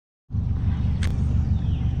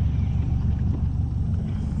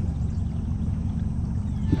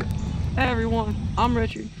Hey everyone, I'm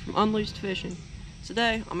Richard from Unleashed Fishing.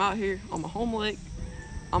 Today I'm out here on my home lake.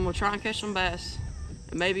 I'm gonna try and catch some bass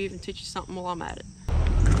and maybe even teach you something while I'm at it.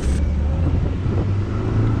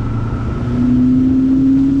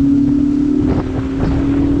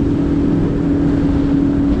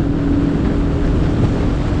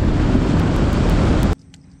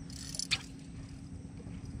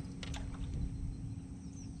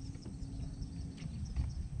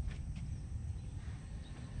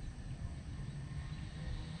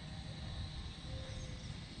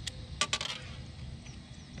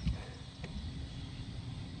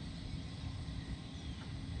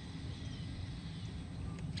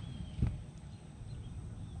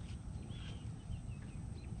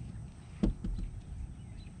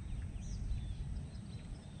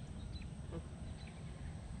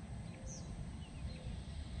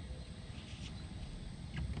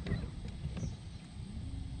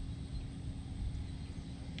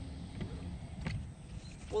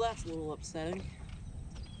 Well, that's a little upsetting.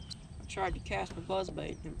 I tried to cast my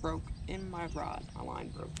buzzbait and it broke in my rod. My line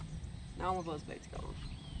broke. Now my buzzbait's gone.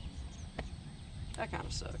 That kind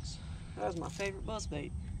of sucks. That was my favorite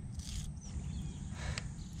buzzbait.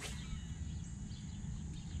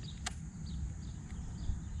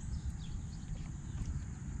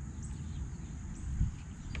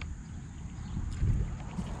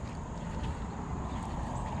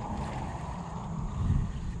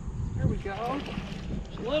 There we go.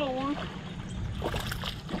 It's a little one.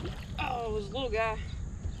 Oh, it was a little guy.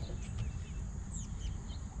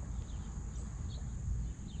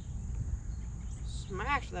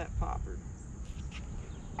 Smash that popper.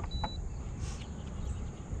 Come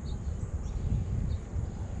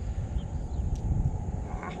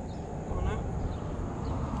on now.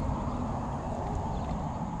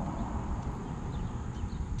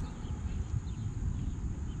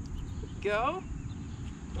 Go.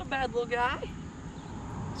 Not a bad little guy.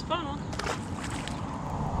 It's fun.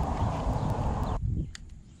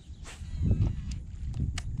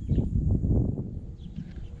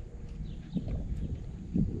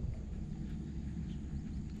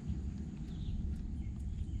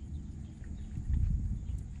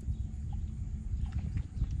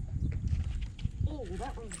 Oh,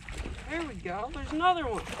 that one. There we go. There's another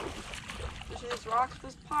one. Fishing these rocks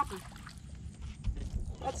with this popper.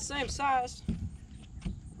 That's the same size.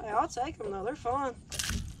 Hey, I'll take them though. They're fun.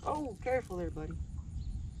 Oh, careful there, buddy.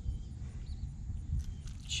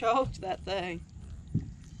 Choked that thing.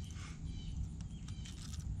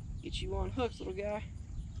 Get you on hooks, little guy.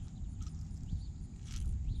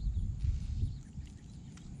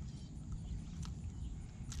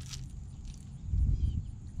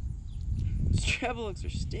 These treble hooks are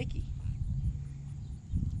sticky.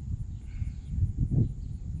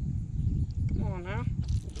 Come on now.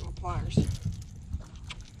 Get my pliers.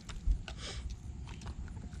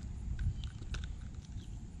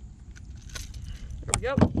 There we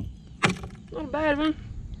go. Not a bad one.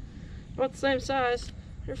 About the same size.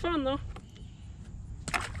 They're fun though.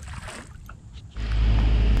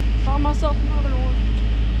 Found myself another one.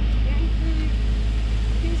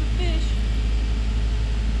 He's a fish.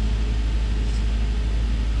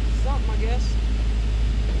 Something, I guess.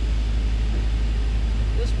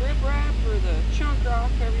 This riprap or the chunk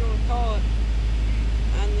rock, however you want to call it,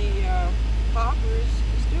 and the popper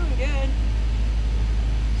is doing good.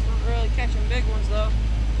 It's not really catching big ones though.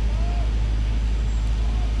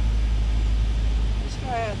 This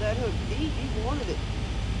guy had that hook deep, he wanted it.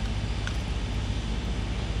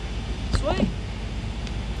 Sweet.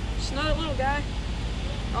 Just another little guy.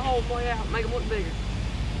 I'll hold him way out, make him look bigger.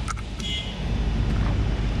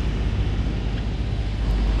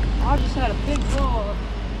 I just had a big blow up.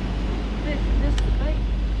 This is the bait.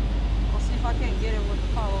 I'll see if I can't get him with the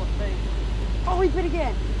follow-up bait. Oh, he bit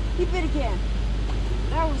again. He bit again.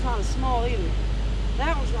 That one's not as small either.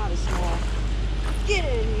 That one's not as small. Get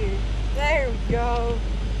in here. There we go.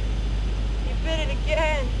 He bit it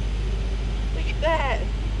again. Look at that.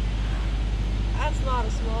 That's not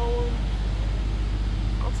a small one.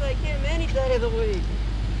 I'll take him any day of the week.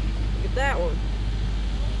 Look at that one.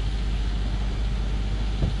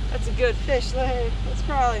 That's a good fish there. That's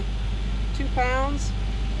probably 2 pounds.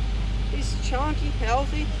 He's chunky,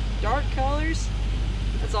 healthy, dark colors.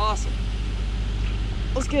 That's awesome.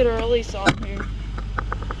 Let's get a release on here.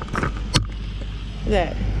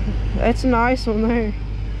 That's a nice one there.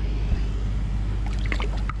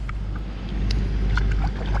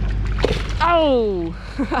 Oh!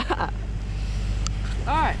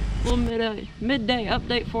 Alright, little midday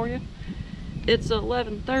update for you. It's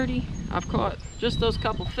 11:30. I've caught just those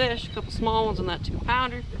couple fish, a couple small ones on that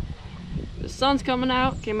 2-pounder. The sun's coming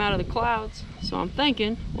out, came out of the clouds, so I'm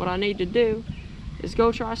thinking what I need to do is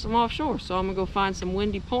go try some offshore. So I'm gonna go find some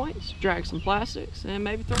windy points, drag some plastics, and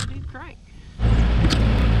maybe throw a deep crank.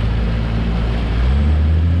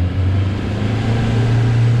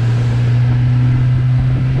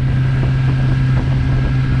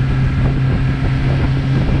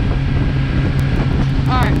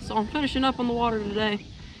 Alright, so I'm finishing up on the water today.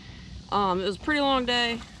 It was a pretty long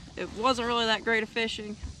day. It wasn't really that great of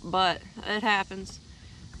fishing, but it happens.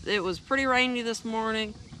 It was pretty rainy this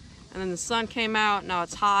morning, and then the sun came out. Now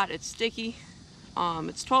it's hot, it's sticky.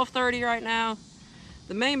 It's 12:30 right now.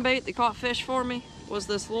 The main bait that caught fish for me was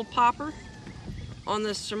this little popper on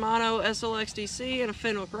this Shimano SLX-DC and a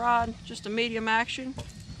Fenwick rod, just a medium action.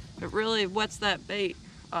 It really wets that bait,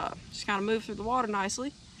 just kind of move through the water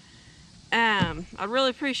nicely. I'd really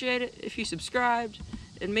appreciate it if you subscribed.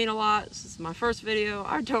 It'd mean a lot. This is my first video.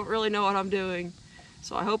 I don't really know what I'm doing,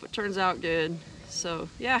 so I hope it turns out good. So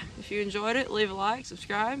yeah, if you enjoyed it, leave a like,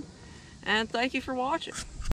 subscribe, and thank you for watching.